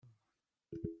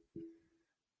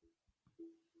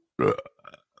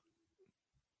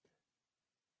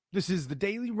This is the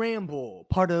Daily Ramble,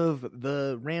 part of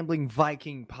the Rambling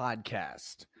Viking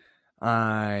podcast.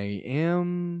 I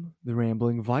am the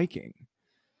Rambling Viking.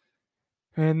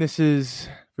 And this is,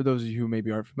 for those of you who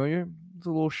maybe aren't familiar, it's a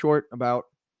little short about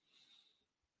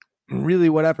really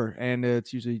whatever. And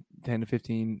it's usually 10 to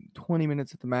 15, 20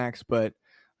 minutes at the max. But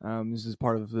this is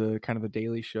part of the kind of a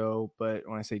daily show. But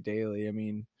when I say daily, I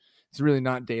mean, it's really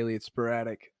not daily. It's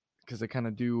sporadic because I kind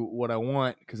of do what I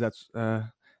want because that's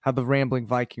how the Rambling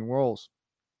Viking rolls.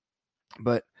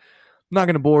 But I'm not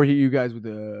going to bore you guys with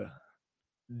a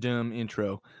dumb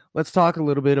intro. Let's talk a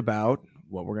little bit about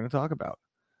what we're going to talk about.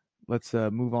 Let's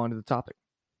move on to the topic.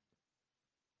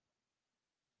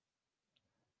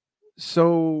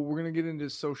 So we're going to get into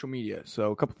social media.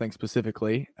 So a couple things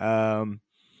specifically. First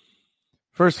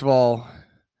of all,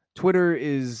 Twitter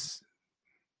is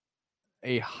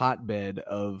a hotbed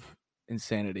of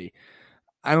insanity.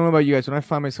 I don't know about you guys. When I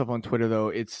find myself on Twitter, though,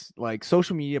 it's like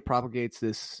social media propagates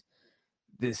this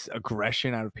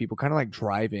aggression out of people, kind of like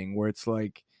driving, where it's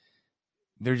like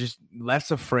they're just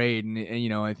less afraid. And you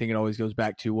know, I think it always goes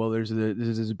back to, well, there's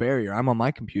a barrier. I'm on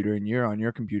my computer and you're on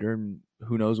your computer and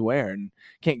who knows where, and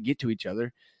can't get to each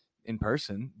other in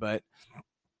person. But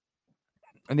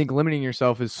I think limiting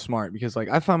yourself is smart because, like,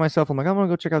 I find myself, I'm like, I'm going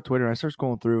to go check out Twitter. And I start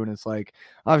scrolling through and it's like,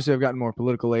 obviously I've gotten more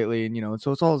political lately, and, you know, and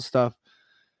so it's all the stuff,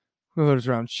 whether it's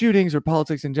around shootings or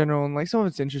politics in general, and like some of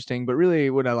it's interesting, but really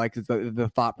what I like is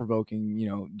the thought-provoking, you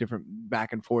know, different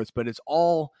back and forths. But it's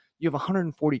all, you have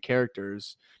 140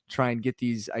 characters try and get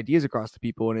these ideas across to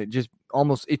people, and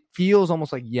it feels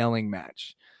almost like yelling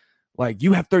match. Like,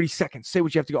 you have 30 seconds, say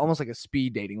what you have to go, almost like a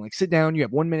speed dating. Like, sit down, you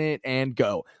have 1 minute and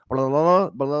go. Blah, blah, blah,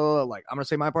 blah, blah. Like, I'm gonna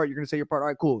say my part, you're gonna say your part. All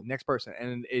right, cool, next person.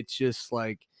 And it's just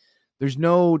like, there's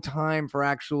no time for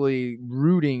actually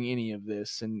rooting any of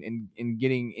this and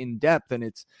getting in depth.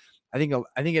 And I think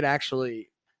it actually,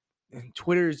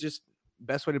 Twitter is just,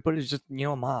 best way to put it is just, you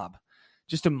know, a mob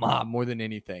more than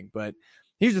anything. But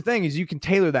here's the thing is you can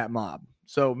tailor that mob.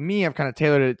 So me, I've kind of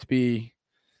tailored it to be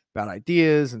about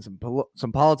ideas and some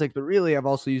politics, but really I've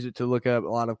also used it to look up a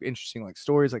lot of interesting like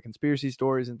stories, like conspiracy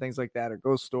stories and things like that, or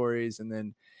ghost stories. And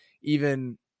then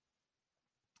even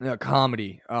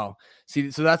comedy. Oh, see,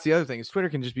 so that's the other thing is Twitter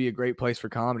can just be a great place for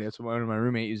comedy. That's what one of my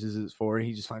roommate uses it for.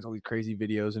 He just finds all these crazy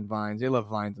videos and vines. They love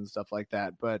vines and stuff like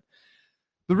that. But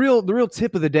the real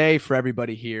tip of the day for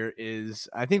everybody here is,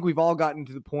 I think we've all gotten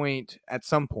to the point at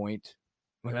some point.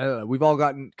 We've all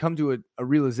come to a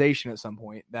realization at some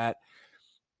point that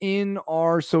in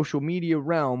our social media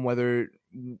realm,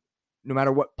 no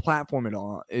matter what platform it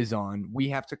is on, we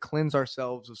have to cleanse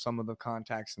ourselves of some of the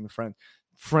contacts and the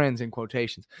friends in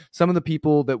quotations, some of the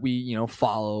people that we, you know,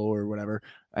 follow or whatever.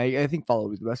 I think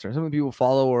follow is the best term. Some of the people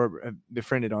follow or have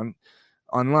befriended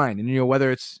online, and, you know, whether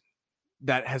it's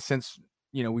that has since,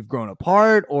 you know, we've grown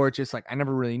apart, or it's just like, I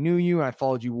never really knew you, I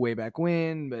followed you way back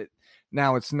when, but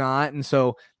now it's not. And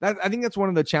so that, I think that's one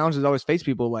of the challenges I always face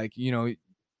people. Like, you know,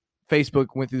 Facebook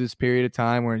went through this period of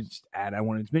time where I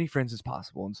wanted as many friends as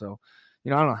possible. And so, you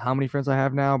know, I don't know how many friends I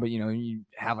have now, but, you know, you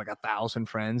have like 1,000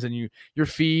 friends, and your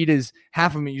feed is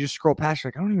half of them. You just scroll past,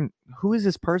 you're like, who is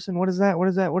this person? What is that? What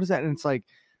is that? What is that? And it's like,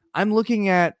 I'm looking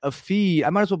at a feed.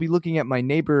 I might as well be looking at my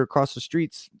neighbor across the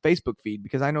street's Facebook feed,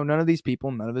 because I know none of these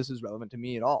people, none of this is relevant to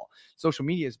me at all. Social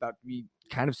media is about to be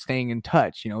kind of staying in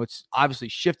touch. You know, it's obviously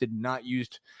shifted, not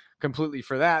used completely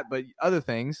for that, but other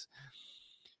things.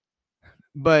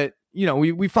 But, you know,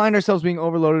 we find ourselves being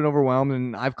overloaded and overwhelmed,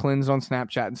 and I've cleansed on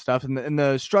Snapchat and stuff. And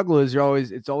the struggle is you're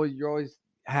always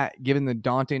given the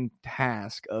daunting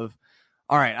task of,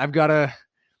 all right, I've got to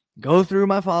go through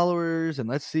my followers and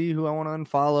let's see who I want to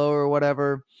unfollow or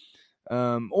whatever.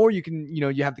 Or you can, you know,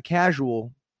 you have the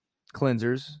casual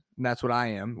cleansers, and that's what I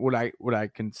am. What I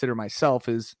consider myself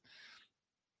is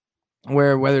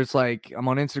whether it's like I'm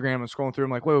on Instagram, I'm scrolling through,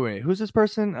 I'm like, wait, who's this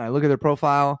person? And I look at their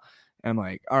profile and I'm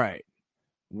like, all right,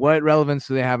 what relevance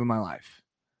do they have in my life?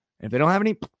 And if they don't have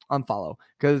any, unfollow.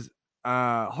 Because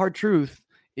hard truth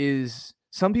is,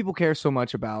 some people care so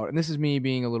much about, and this is me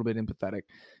being a little bit empathetic,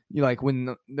 you like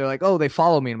when they're like, oh, they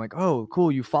follow me. I'm like, oh,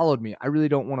 cool, you followed me. I really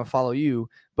don't want to follow you.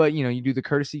 But, you know, you do the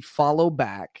courtesy follow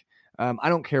back. I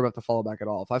don't care about the follow back at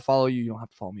all. If I follow you, you don't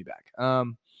have to follow me back.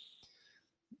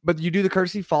 But you do the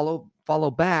courtesy follow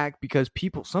back, because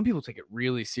some people take it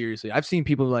really seriously. I've seen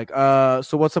people like,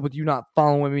 so what's up with you not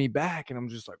following me back? And I'm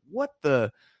just like, what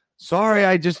the? Sorry,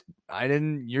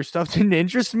 your stuff didn't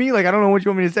interest me. Like, I don't know what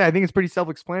you want me to say. I think it's pretty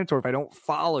self-explanatory. If I don't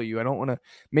follow you, I don't want to,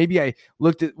 maybe I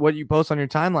looked at what you post on your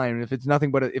timeline, and if it's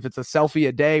nothing but if it's a selfie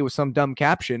a day with some dumb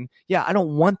caption, yeah, I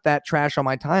don't want that trash on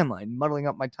my timeline, muddling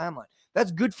up my timeline.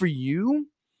 That's good for you.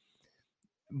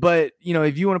 But,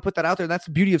 if you want to put that out there, that's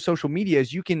the beauty of social media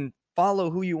is you can follow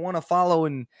who you want to follow,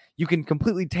 and you can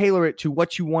completely tailor it to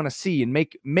what you want to see and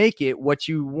make it what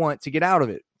you want to get out of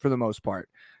it for the most part.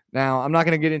 Now, I'm not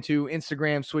going to get into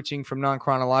Instagram switching from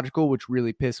non-chronological, which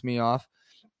really pissed me off.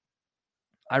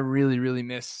 I really, really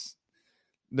miss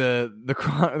the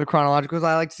chronological, because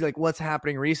I like to see what's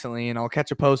happening recently, and I'll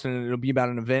catch a post and it'll be about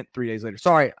an event 3 days later.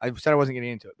 Sorry, I said I wasn't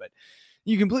getting into it, but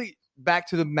you complete back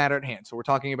to the matter at hand. So we're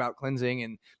talking about cleansing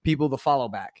and people to follow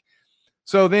back.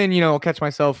 So then, I'll catch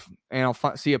myself and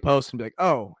I'll see a post and be like,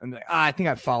 oh, and be like, I think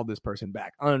I followed this person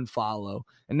back. Unfollow.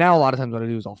 And now a lot of times what I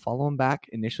do is I'll follow them back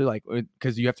initially,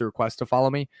 because you have to request to follow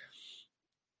me.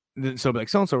 So I'll be like,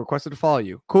 so-and-so requested to follow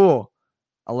you. Cool.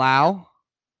 Allow.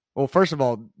 Well, first of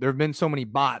all, there have been so many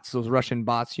bots, those Russian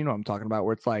bots, you know what I'm talking about,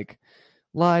 where it's like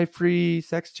live free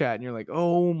sex chat, and you're like,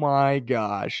 oh my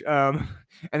gosh. And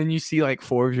then you see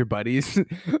 4 of your buddies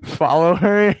follow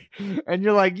her, and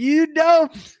you're like, you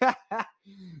don't.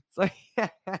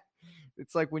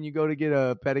 It's like when you go to get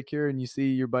a pedicure and you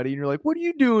see your buddy and you're like, what are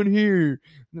you doing here? And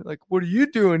they're like, what are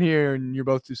you doing here? And you're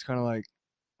both just kind of like,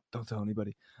 don't tell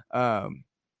anybody.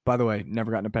 By the way,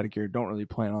 never gotten a pedicure. Don't really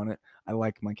plan on it. I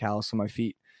like my callus on my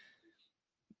feet.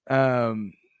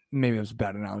 Maybe it was a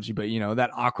bad analogy, but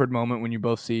that awkward moment when you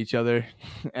both see each other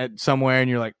at somewhere and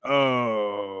you're like,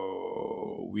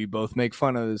 oh, we both make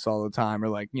fun of this all the time,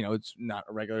 or it's not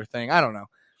a regular thing. I don't know.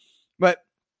 But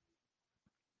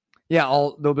yeah,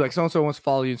 they'll be like, so-and-so wants to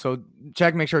follow you. So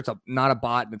make sure it's not a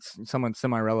bot. It's someone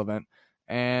semi-relevant.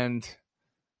 And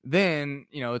then,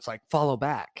 it's like follow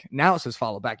back. Now it says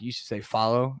follow back. You used to say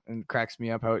follow, and it cracks me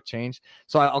up how it changed.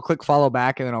 So I'll click follow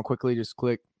back, and then I'll quickly just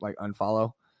click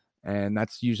unfollow. And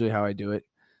that's usually how I do it.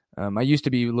 I used to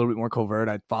be a little bit more covert.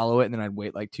 I'd follow it, and then I'd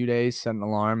wait 2 days, set an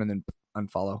alarm, and then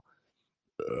unfollow.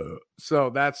 So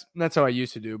that's how I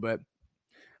used to do. But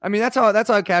I mean, that's how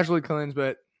I casually cleanse.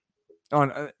 But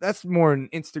on that's more an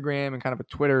Instagram and kind of a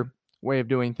Twitter way of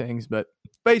doing things. But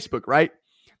Facebook, right?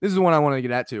 This is the one I want to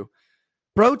get at too.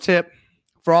 Pro tip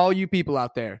for all you people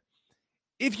out there: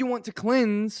 if you want to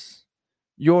cleanse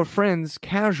your friends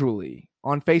casually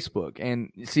on Facebook,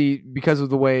 and see, because of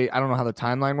the way, I don't know how the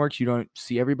timeline works, you don't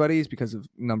see everybody's because of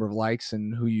number of likes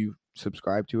and who you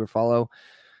subscribe to or follow.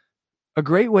 A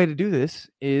great way to do this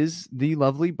is the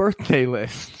lovely birthday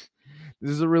list.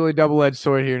 This is a really double-edged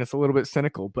sword here, and it's a little bit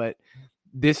cynical, but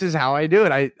this is how I do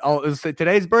it. I'll say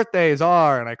today's birthday is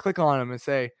R, and I click on them and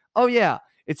say, oh yeah,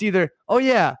 it's either, oh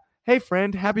yeah, hey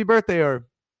friend, happy birthday, or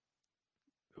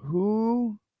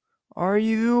who are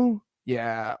you?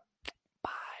 Yeah, bye.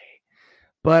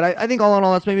 But I think all in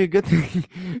all, that's maybe a good thing.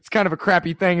 It's kind of a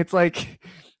crappy thing. It's like,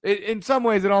 in some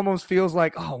ways, it almost feels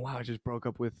like, oh wow, I just broke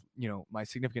up with my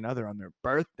significant other on their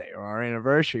birthday or our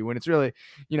anniversary. When it's really,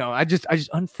 I just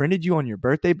unfriended you on your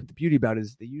birthday. But the beauty about it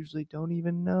is they usually don't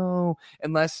even know,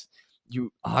 unless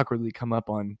you awkwardly come up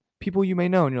on people you may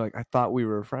know, and you're like, I thought we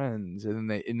were friends, and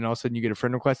then all of a sudden you get a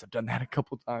friend request. I've done that a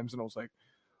couple times, and I was like,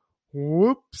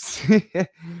 whoops.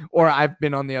 Or I've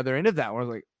been on the other end of that where I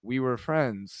was like, we were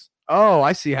friends. Oh,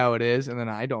 I see how it is. And then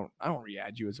I don't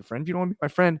re-add you as a friend. If you don't want to be my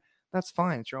friend, that's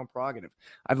fine. It's your own prerogative.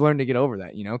 I've learned to get over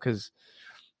that, because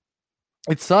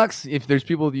it sucks if there's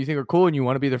people that you think are cool and you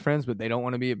want to be their friends, but they don't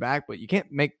want to be it back. But you can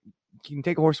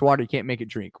take a horse to water, you can't make it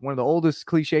drink. One of the oldest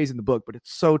cliches in the book, but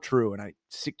it's so true. And I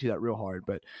stick to that real hard.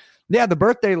 But yeah, the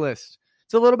birthday list.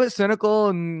 It's a little bit cynical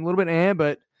and a little bit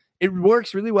but it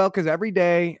works really well, because every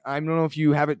day, I don't know if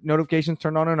you have notifications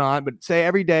turned on or not, but say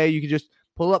every day you can just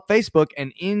pull up Facebook,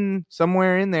 and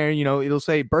somewhere in there, it'll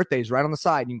say birthdays right on the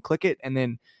side. You can click it, and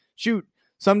then shoot.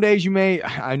 Some days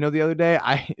I know the other day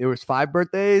there was 5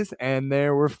 birthdays, and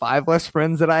there were 5 less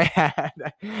friends that I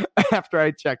had after I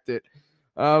checked it.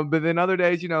 But then other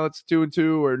days, it's 2 and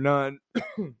 2 or none.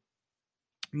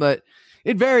 But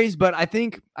it varies. But I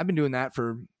think I've been doing that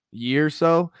for a year or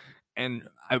so, and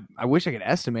I wish I could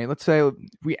estimate. Let's say if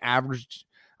we averaged,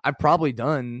 I've probably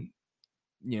done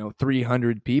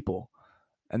 300 people,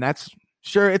 and that's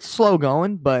sure it's slow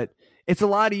going, but it's a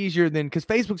lot easier than, because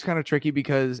Facebook's kind of tricky,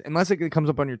 because unless it comes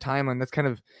up on your timeline, that's kind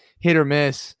of hit or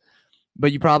miss.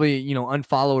 But you probably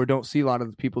unfollow or don't see a lot of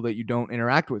the people that you don't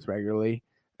interact with regularly,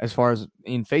 as far as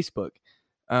in Facebook.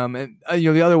 And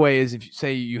the other way is, if you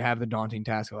say you have the daunting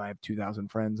task of, I have 2,000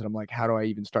 friends, and I'm like, how do I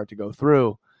even start to go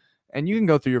through? And you can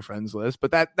go through your friends list,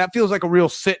 but that feels like a real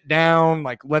sit down,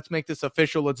 like, let's make this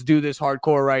official. Let's do this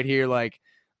hardcore right here. Like,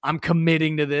 I'm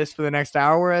committing to this for the next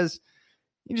hour. Whereas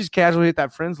you just casually hit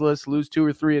that friends list, lose 2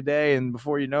 or 3 a day, and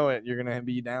before you know it, you're going to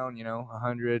be down,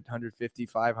 100, 150,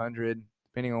 500,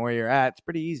 depending on where you're at. It's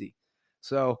pretty easy.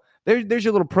 So there's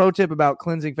your little pro tip about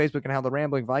cleansing Facebook, and how the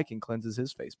Rambling Viking cleanses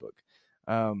his Facebook.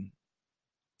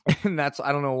 And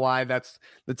I don't know why that's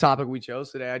the topic we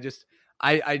chose today.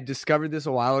 I discovered this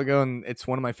a while ago, and it's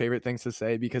one of my favorite things to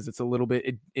say because it's a little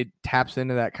bit, it taps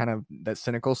into that kind of that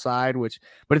cynical side,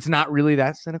 but it's not really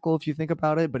that cynical if you think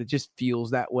about it, but it just feels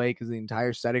that way because the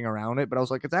entire setting around it. But I was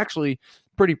like, it's actually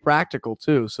pretty practical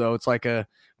too. So it's like a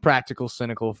practical,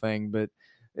 cynical thing, but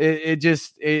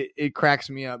it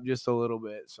cracks me up just a little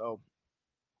bit. So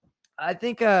I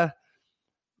think,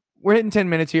 we're hitting 10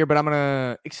 minutes here, but I'm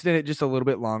gonna extend it just a little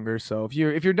bit longer. So if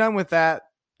you're done with that,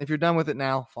 if you're done with it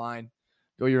now, fine,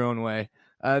 go your own way.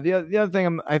 The other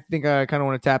thing I think I kind of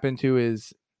want to tap into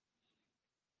is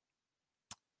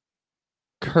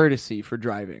courtesy for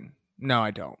driving. No,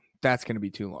 I don't. That's gonna be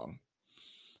too long.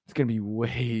 It's gonna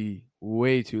be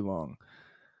way too long.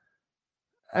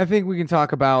 I think we can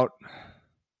talk about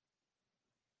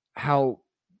how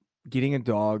getting a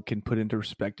dog can put into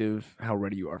perspective how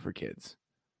ready you are for kids.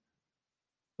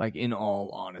 Like, in all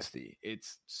honesty,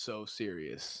 it's so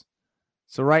serious.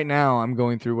 So right now I'm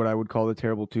going through what I would call the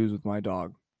terrible twos with my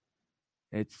dog.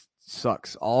 It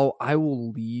sucks. I will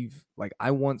leave. Like,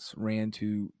 I once ran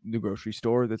to the grocery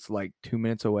store that's like 2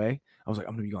 minutes away. I was like,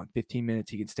 I'm gonna be gone 15 minutes.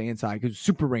 He can stay inside because it's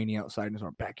super rainy outside and our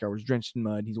backyard was drenched in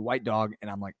mud. He's a white dog, and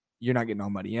I'm like, you're not getting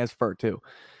all muddy. He has fur too.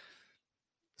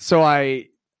 So I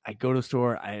go to the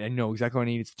store. I know exactly what I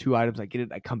need. It's 2 items. I get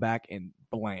it. I come back and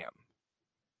blam.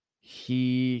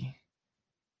 He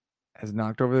has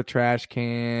knocked over the trash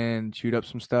can, chewed up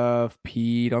some stuff,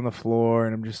 peed on the floor,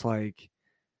 and I'm just like,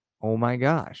 oh my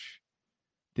gosh,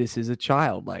 this is a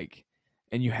child. Like,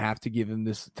 and you have to give him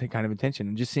this kind of attention.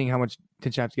 And just seeing how much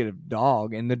attention I have to get a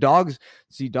dog, and the dogs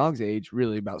age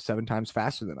really about 7 times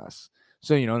faster than us.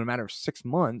 So, in a matter of 6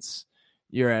 months,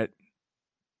 you're at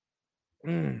a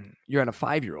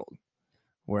 5-year-old.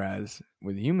 Whereas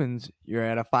with humans, you're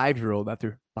at a 5-year-old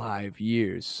after 5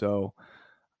 years. So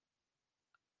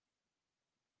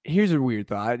here's a weird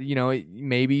thought,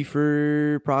 maybe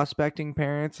for prospecting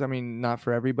parents. I mean, not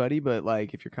for everybody, but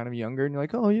like if you're kind of younger and you're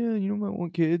like, oh yeah, I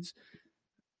want kids,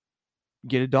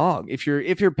 get a dog. If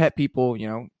you're pet people,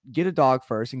 get a dog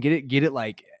first and get it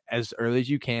like as early as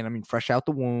you can. I mean, fresh out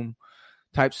the womb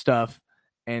type stuff,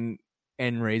 and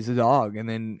raise a dog, and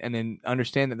then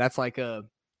understand that that's like a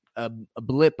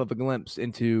blip of a glimpse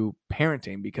into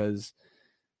parenting, because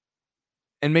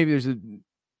maybe there's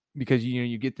because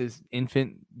you get this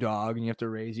infant dog and you have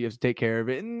to take care of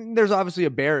it, and there's obviously a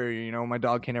barrier. My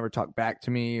dog can't ever talk back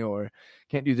to me or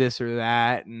can't do this or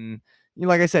that, and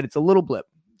like I said, it's a little blip,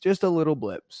 just a little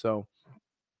blip. So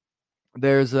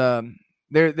there's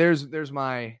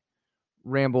my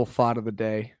ramble thought of the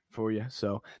day for you.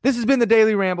 So this has been the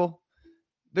Daily Ramble.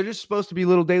 They're just supposed to be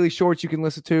little daily shorts you can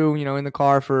listen to, in the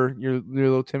car for your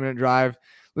little 10-minute drive.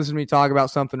 Listen to me talk about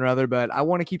something or other, but I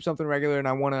want to keep something regular, and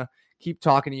I want to keep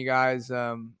talking to you guys,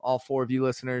 all 4 of you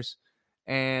listeners,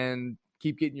 and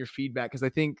keep getting your feedback, because I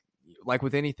think, like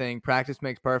with anything, practice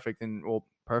makes perfect, and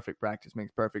perfect practice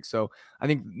makes perfect. So I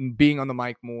think being on the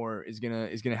mic more is gonna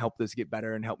help this get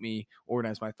better and help me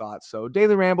organize my thoughts. So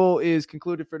Daily Ramble is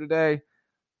concluded for today.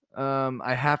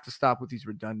 I have to stop with these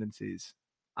redundancies.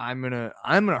 I'm gonna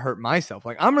hurt myself.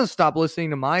 Like, I'm gonna stop listening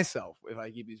to myself if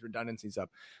I keep these redundancies up.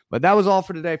 But that was all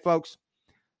for today, folks.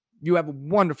 You have a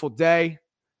wonderful day.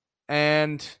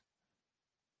 And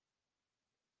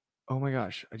oh my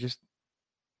gosh, I just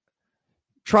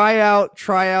try out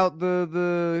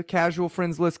the casual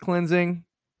friends list cleansing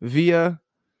via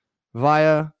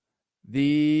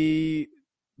the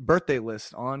birthday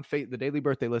list on the daily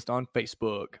birthday list on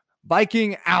Facebook.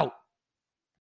 Viking out.